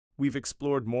We've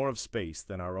explored more of space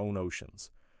than our own oceans.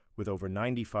 With over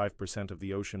 95% of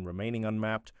the ocean remaining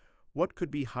unmapped, what could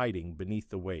be hiding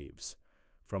beneath the waves?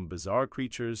 From bizarre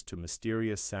creatures to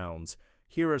mysterious sounds,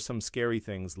 here are some scary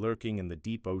things lurking in the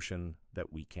deep ocean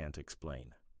that we can't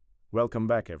explain. Welcome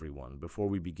back, everyone. Before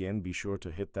we begin, be sure to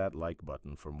hit that like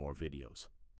button for more videos.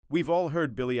 We've all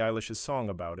heard Billie Eilish's song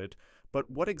about it,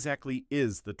 but what exactly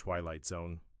is the Twilight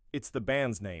Zone? It's the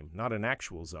band's name, not an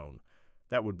actual zone.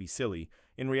 That would be silly.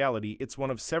 In reality, it's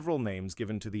one of several names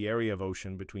given to the area of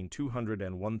ocean between 200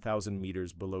 and 1,000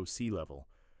 meters below sea level.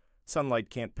 Sunlight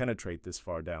can't penetrate this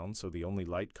far down, so the only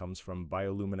light comes from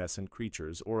bioluminescent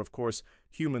creatures or, of course,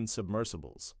 human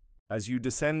submersibles. As you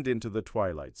descend into the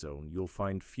Twilight Zone, you'll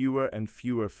find fewer and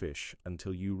fewer fish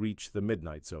until you reach the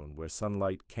Midnight Zone, where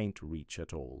sunlight can't reach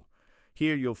at all.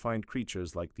 Here you'll find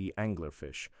creatures like the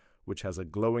anglerfish, which has a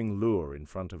glowing lure in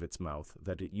front of its mouth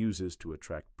that it uses to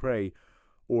attract prey,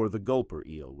 or the gulper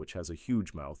eel, which has a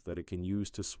huge mouth that it can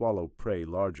use to swallow prey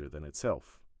larger than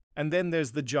itself. And then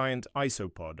there's the giant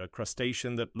isopod, a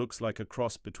crustacean that looks like a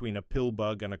cross between a pill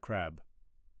bug and a crab.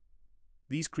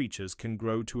 These creatures can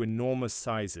grow to enormous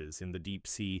sizes in the deep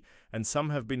sea, and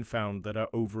some have been found that are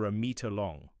over a meter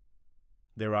long.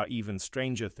 There are even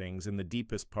stranger things in the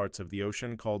deepest parts of the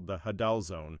ocean called the Hadal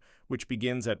Zone, which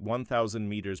begins at 1,000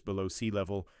 meters below sea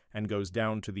level and goes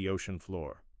down to the ocean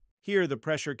floor. Here, the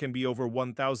pressure can be over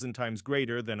 1,000 times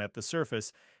greater than at the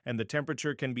surface, and the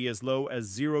temperature can be as low as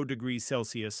 0 degrees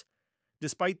Celsius.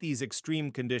 Despite these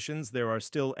extreme conditions, there are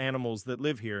still animals that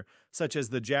live here, such as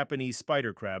the Japanese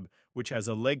spider crab, which has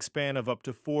a leg span of up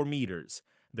to 4 meters.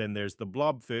 Then there's the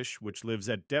blobfish, which lives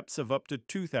at depths of up to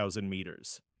 2,000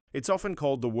 meters. It's often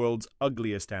called the world's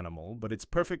ugliest animal, but it's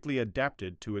perfectly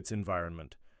adapted to its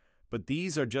environment. But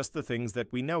these are just the things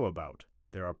that we know about.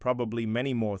 There are probably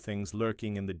many more things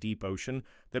lurking in the deep ocean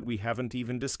that we haven't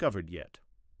even discovered yet.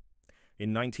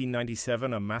 In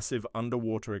 1997, a massive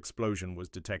underwater explosion was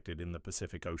detected in the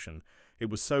Pacific Ocean. It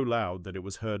was so loud that it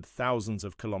was heard thousands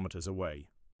of kilometers away.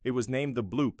 It was named the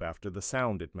bloop after the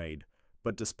sound it made,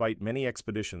 but despite many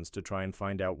expeditions to try and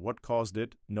find out what caused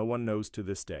it, no one knows to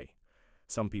this day.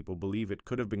 Some people believe it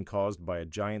could have been caused by a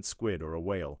giant squid or a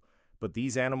whale, but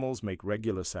these animals make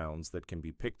regular sounds that can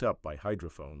be picked up by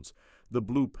hydrophones. The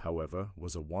bloop, however,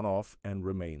 was a one-off and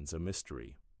remains a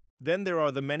mystery. Then there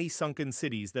are the many sunken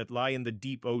cities that lie in the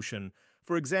deep ocean.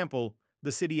 For example,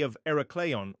 the city of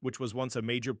Herakleion, which was once a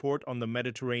major port on the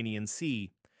Mediterranean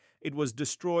Sea. It was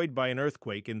destroyed by an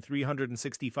earthquake in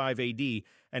 365 AD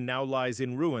and now lies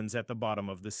in ruins at the bottom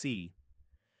of the sea.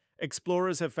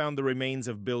 Explorers have found the remains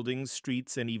of buildings,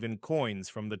 streets, and even coins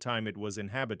from the time it was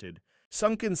inhabited.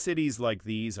 Sunken cities like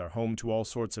these are home to all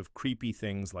sorts of creepy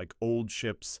things like old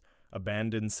ships,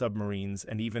 abandoned submarines,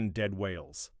 and even dead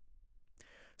whales.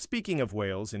 Speaking of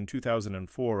whales, in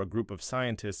 2004, a group of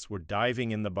scientists were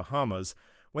diving in the Bahamas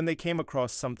when they came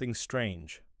across something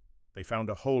strange. They found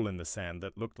a hole in the sand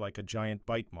that looked like a giant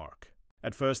bite mark.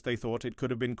 At first they thought it could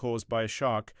have been caused by a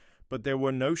shark, but there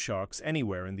were no sharks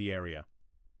anywhere in the area.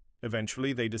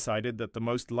 Eventually they decided that the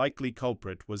most likely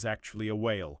culprit was actually a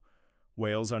whale.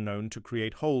 Whales are known to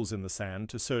create holes in the sand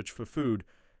to search for food,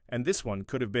 and this one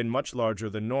could have been much larger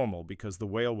than normal because the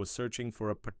whale was searching for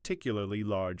a particularly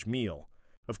large meal.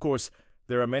 Of course,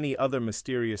 there are many other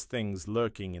mysterious things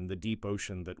lurking in the deep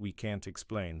ocean that we can't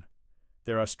explain.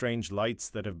 There are strange lights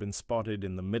that have been spotted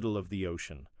in the middle of the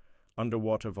ocean,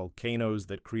 underwater volcanoes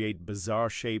that create bizarre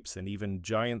shapes, and even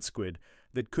giant squid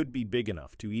that could be big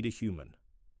enough to eat a human.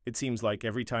 It seems like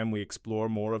every time we explore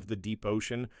more of the deep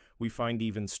ocean, we find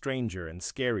even stranger and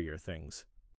scarier things.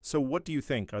 So what do you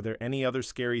think? Are there any other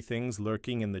scary things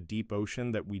lurking in the deep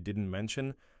ocean that we didn't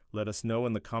mention? Let us know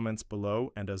in the comments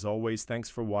below, and as always, thanks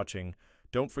for watching.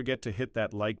 Don't forget to hit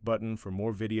that like button for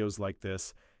more videos like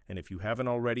this, and if you haven't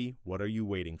already, what are you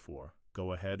waiting for?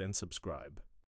 Go ahead and subscribe.